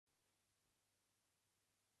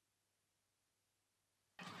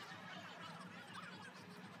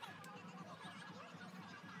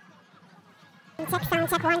Sound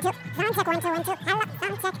check, 1, 2. Sound check, 1, 2, 1, 2. Hello,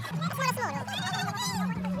 sound check.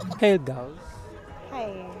 Hey girls.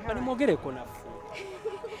 Hi. Bani mogere kona.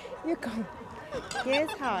 You come. Yes,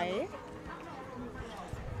 hi.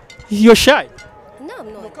 You're shy. No,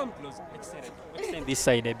 I'm No, not. come closer. Extend this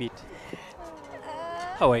side a bit.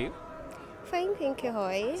 How are you? Fine, thank you. How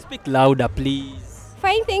are you? Speak louder, please.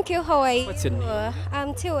 Fine, thank you. How are you? What's your name?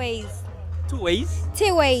 I'm Two Ways. 2 ways?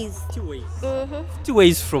 Two Ways. 2 ways. 2 Mm-hmm.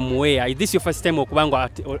 ways from where? Is this your first time okubango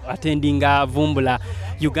attending Vumbula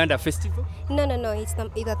Uganda festival? No. It's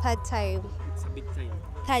not. It's the third time. It's a big time.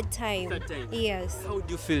 Third time. Third time. Yes. How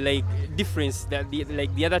do you feel like difference that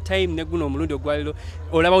like the other time neguno mulundi ogwaliro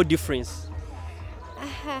all about difference?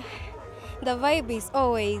 The vibe is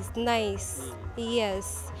always nice.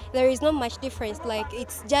 Yes. There is not much difference. Like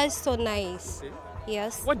it's just so nice. Okay.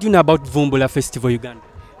 Yes. What do you know about Vumbula Festival Uganda?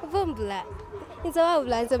 Vumbula. It's all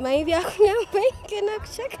plans. Maybe I can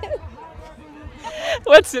check.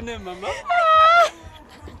 What's your name, Mama?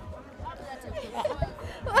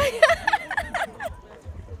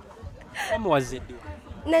 When was it?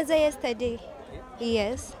 Naza yesterday.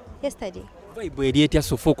 Yes. Yesterday. Vibe eri etya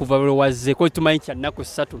so far kuva lwe wazze ko tumanyi kya nnaku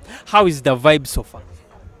 3. How is the vibe so far?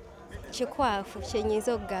 Chikwafu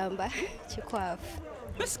kyenyiza okugamba chikwafu.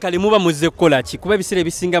 Basically muba muzze kukola ki kuba ebiseera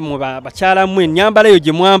ebisinga mu bakyala mmwe ennyambala eyo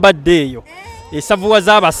gye mwambadde eyo esavuwa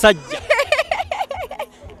z'abasajja.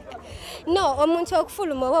 No, omuntu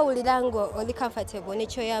okufuluma oba owulira nga oli comfortable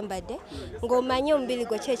n'ekyoyambadde ng'omanye omubiri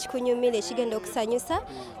gwo ki ekikunyumira ekigenda okusanyusa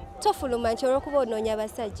tofuluma nti olw'okuba onoonya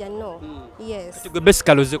abasajja no. Yes. Gwe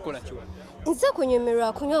basically ozze kukola ki? Nze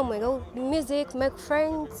kunyumirwa kunywa omwenge, music, make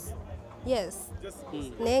friends. Yes.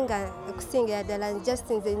 Naye nga okusingira ddala just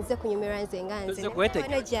nze kunyumirwa nze nga nze.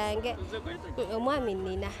 Ono gyange. Omwami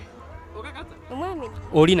nnina. Omwami.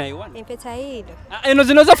 Oli naye wano? Empeta yiino. Eno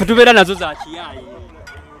zino zaffe tubeera nazo za kiyaayi.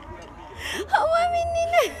 Omwami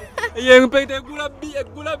nnina. Ye empeta egula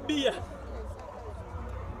bbiya.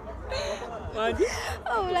 Wangi?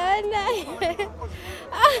 Obulaba naye.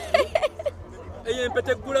 Ye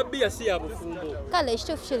empeta egula bbiya si ya bufumbo. Kale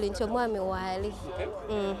ekituufu kiri nti omwami waali.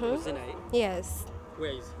 Yes.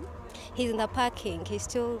 Where is he? He's in the parking. He's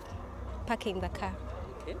still parking the car.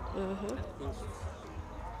 Okay.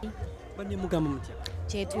 Bani mugamba mutya?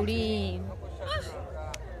 Chetuli.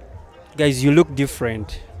 Guys, you look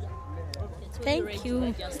different. Thank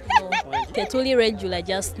you. Chetuli regular,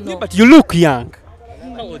 just Yeah, no. but you look young.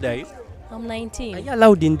 How old are you? I'm Are 19. you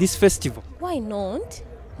allowed in this festival? Why not?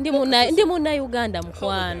 Ndi muna Uganda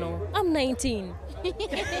mkwano. I'm 19.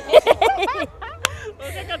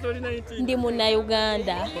 Ndi muna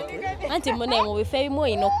Uganda. Anti muna mu bifo ebimu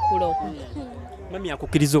olina okukula. Mami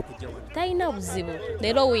akukkiriza okujja wano. Talina buzibu.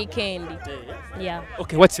 Leero weekend. Yeah.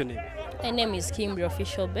 Okay, what's your name? My name is Kimbri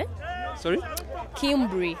Official Bay. Sorry?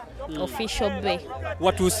 Kimbri Official Bay.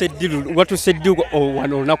 Watusedde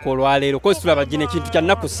wano olunaku olwaleero kozi tulaba gino ekintu kya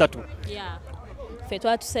nnaku 3. Yeah. Ffe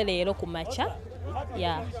twatuse leero ku makya.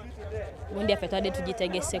 Yeah. Gundi yaffe twadde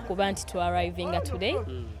tugitegese kuba nti tu arrivinga today.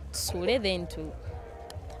 Tusuule then to.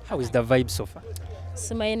 How is the vibe so far?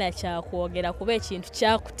 Simanyi na kyakwogera kuba ekintu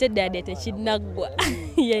kyakutedde ade tekinnaggwa.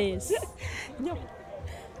 Yes.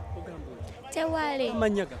 Tewale.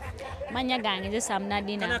 Manyaga. Manya gange nze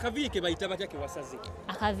Samnadina. Kana akaviiri ke bayita batya ke wasaze?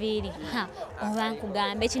 Akaviiri. Oba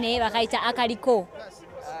nkugambe ki naye bakayita akaliko.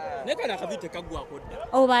 Naye kana akaviiri tekaggwako dda.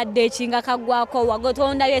 Obadde ekinga kaggwako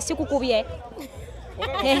wagotonda bye sikukubye.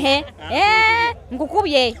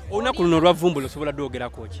 Nkukubye. Olunaku luno olwa Vumbula osobola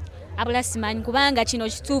ddogerako ki? Abula simanyi kubanga kino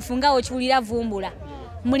kituufu nga okiwulira Vumbula.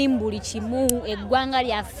 Mulimu buli kimu eggwanga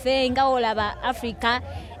lyaffe nga olaba Africa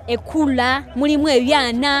ekula mulimu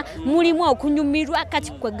ebyana mulimu okunyumirwa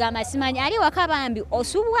kati kwegamba simanyi ali wakabambi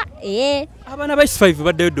osubwa Abaana ba S5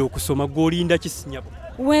 baddayo dda okusoma gwolinda kisinyabo.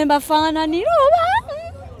 Wemba faananira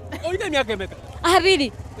oba Olina emyaka emeka?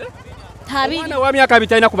 2. Omwana wa myaka 2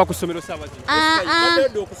 talina kuba ku ssomero saabazi. Baddayo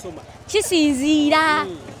dda okusoma. Kisinziira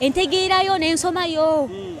entegeerayo n'ensomayo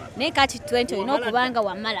naye kati 20 olina okubanga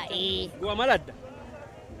wamala Wamala dda?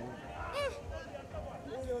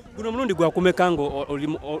 Guno mulundi gwakumeka nga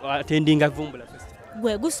oli attendinga Vumbula Festival?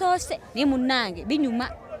 gwe gusoose naye munnange binyuma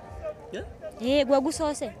gwe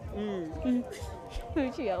gusoose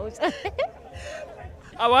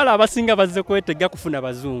Abawala abasinga bazze kwetega kufuna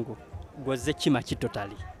bazungu. Gwozze kima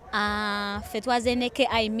kitotali? Ffe twaze ne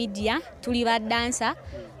KI Media tuli ba dancer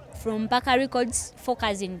from Mpaka Records 4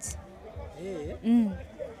 cousins.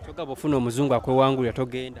 Kyokka bw'ofuna omuzungu akwewangulira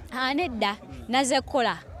togenda? Nedda naze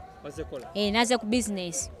kukola. Wazze kola? Naze ku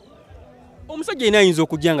business. Omusajja yina ayinza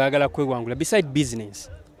okujja ng'ayagala kwewangula beside business.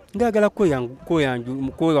 Ng'ayagala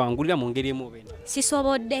kwewangulira mu ngeri emu oba endala.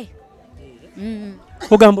 Sisobodde.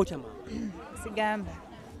 Ogamba otya maama? Sigamba.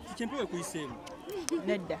 Kichempewe kuisema.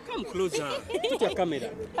 Nedda. Come closer. Tutya kamera.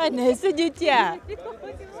 Ana sijitya.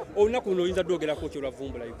 Olunaku luno oyinza dwogerako ki olwa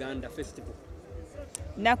Vumbula Uganda Festival?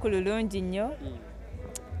 Nnaku lulungi nnyo.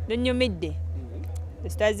 Lunyumidde.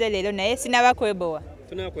 Tutaze leero naye sinaba kwebowa.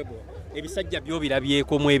 Tonaba kwebowa. Ebisajja byo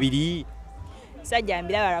birabyeko mu ebiri. Sajja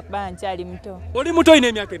mbiraba lwakuba nkyali muto. Oli muto olina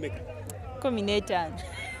emyaka emeka? 15.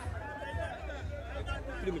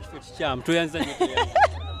 Tuli mu kifo kikyamu toyanza nnyo.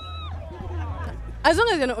 As long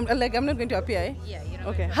as you're not, like, I'm not going to appear, eh? Yeah, you know.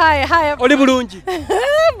 Okay. Hi. Oli bulungi.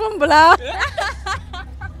 Vumbula.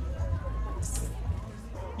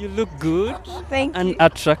 You look good. Thank and you.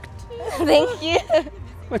 attractive. Thank you.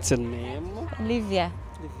 What's your name? Olivia.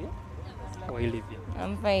 Olivia? How are you, Olivia?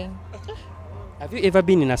 I'm fine. Have you ever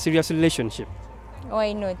been in a serious relationship?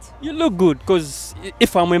 Why not? You look good, because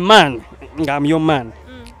if I'm a man, I'm your man.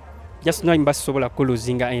 Just know I'm sobola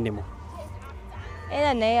kuluzinga anymore.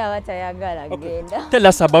 Era naye abatayagala genda. Tell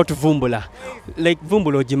us about Vumbula. Like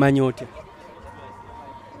Vumbula ogimanyi otya?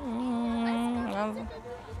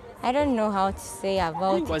 I don't know how to say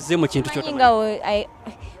about it. Waze mu kintu kyotamanyi.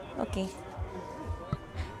 Okay.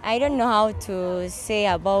 I don't know how to say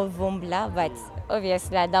about Vumbula, but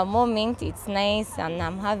obviously at the moment it's nice and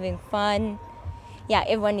I'm having fun. Yeah,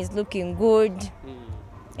 everyone is looking good.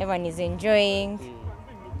 Everyone is enjoying.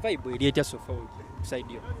 Vibe eri etya so far beside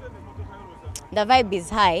you? The vibe is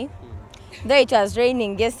high. Though it was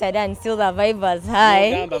raining yesterday and still the vibe was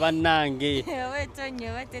high. Ogamba bannange.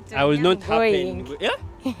 I will not happen.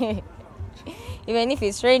 Yeah? Even if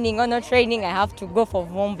it's raining or not raining, I have to go for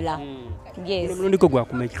Vumbula. Yes. Ndiko gwa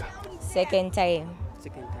kumeka. Second time.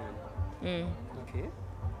 Second time. Okay.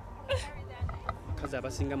 Kaza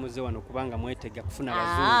abasinga muze wano kubanga mwetega kufuna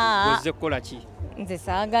bazungu. Goze kola ki? Nze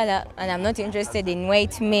saagala, and I'm not interested in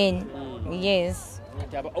white men. Yes.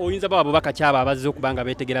 Oyinza baba bakakyaba abazze okubanga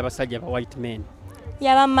beetegera abasajja ba white men.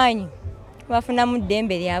 Yabamanyi. Bafunamu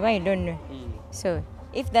ddembe lyabwe, I don't know. So,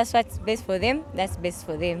 if that's what's best for them, that's best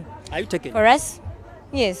for them. Are you taken? For us?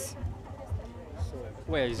 Yes.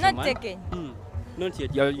 Where is Not your man? taken. Not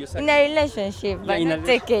yet. You're In a relationship, but in a not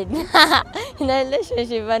taken. In a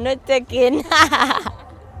relationship, but not taken.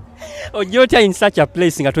 Ojja in such a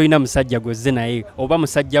place nga tolina musajja gwozze naye oba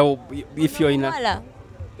musajja if you're in a... Wala.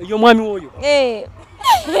 Yo mwami woyo. Eh.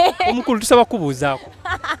 Omukulu tusaba kubuuzaako.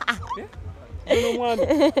 Ono mwami.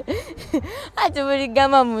 Ati buli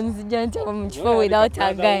gamba munzija ntako mu kifo without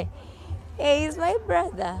a guy. Hey, he's my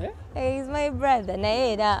brother. Hey, he's my brother.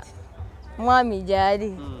 Naye era mwami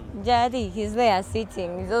gyali. Gyali, he's there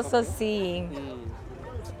sitting. He's also seeing.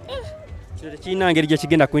 Kino tekirina ngeri gye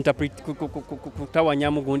kigenda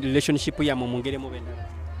kutawanyamu gundi relationship yammwe mu ngeri mubenda.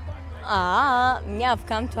 Me, I've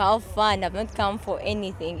come to have fun. I've not come for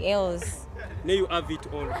anything else. Now you have it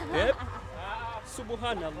all. Yep.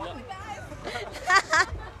 Subhanallah.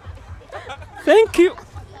 Thank you.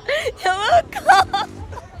 You're welcome.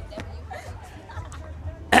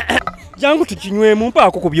 Jangu tukinywemu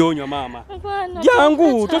mpaako ku byonywa maama.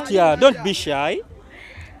 Jangu totya, don't be shy.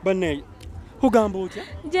 Banne ogamba otya?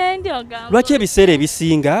 Jendi ogamba. Lwaki ebiseera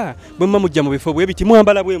ebisinga bwe mma mujja mu bifo bwe biti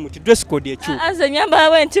mwambala bwe muti dress code ekyuka. Aze nyambala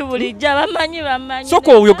bwe nti bulijja bamanyi.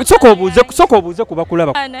 Soko obuuze ku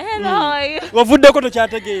bakulaba. Wavuddeko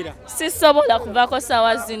tokyategeera. Sisobola kuvako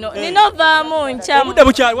sawa zino. Ninovaamu nkyamu. Obudde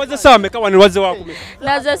bukyali wazze saawa meka wano wazze wakumeka.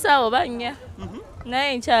 Naze saawa banya.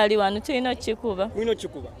 Naye nkyali wano tulina okikuba. Mulina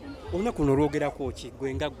okikuba. Olunaku luno olwogerako ki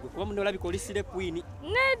gwe nga ggwe kuba muno olabika olisire queen.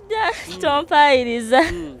 Nedda tompayiriza.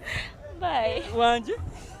 Bye. Wanje?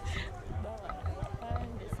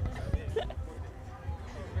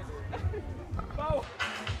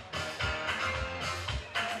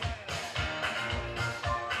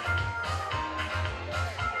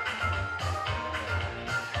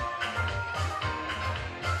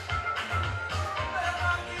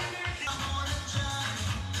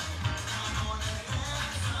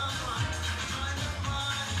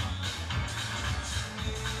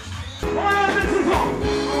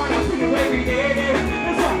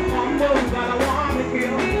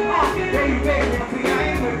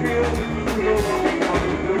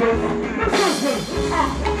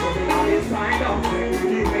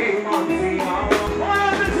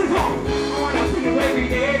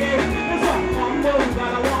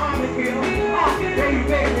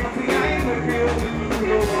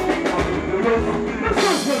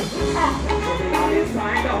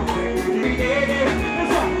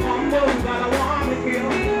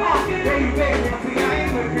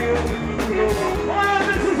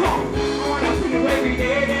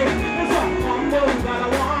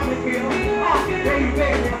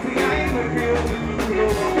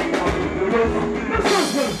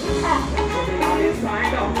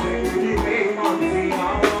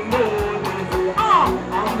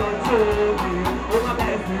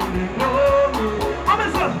 know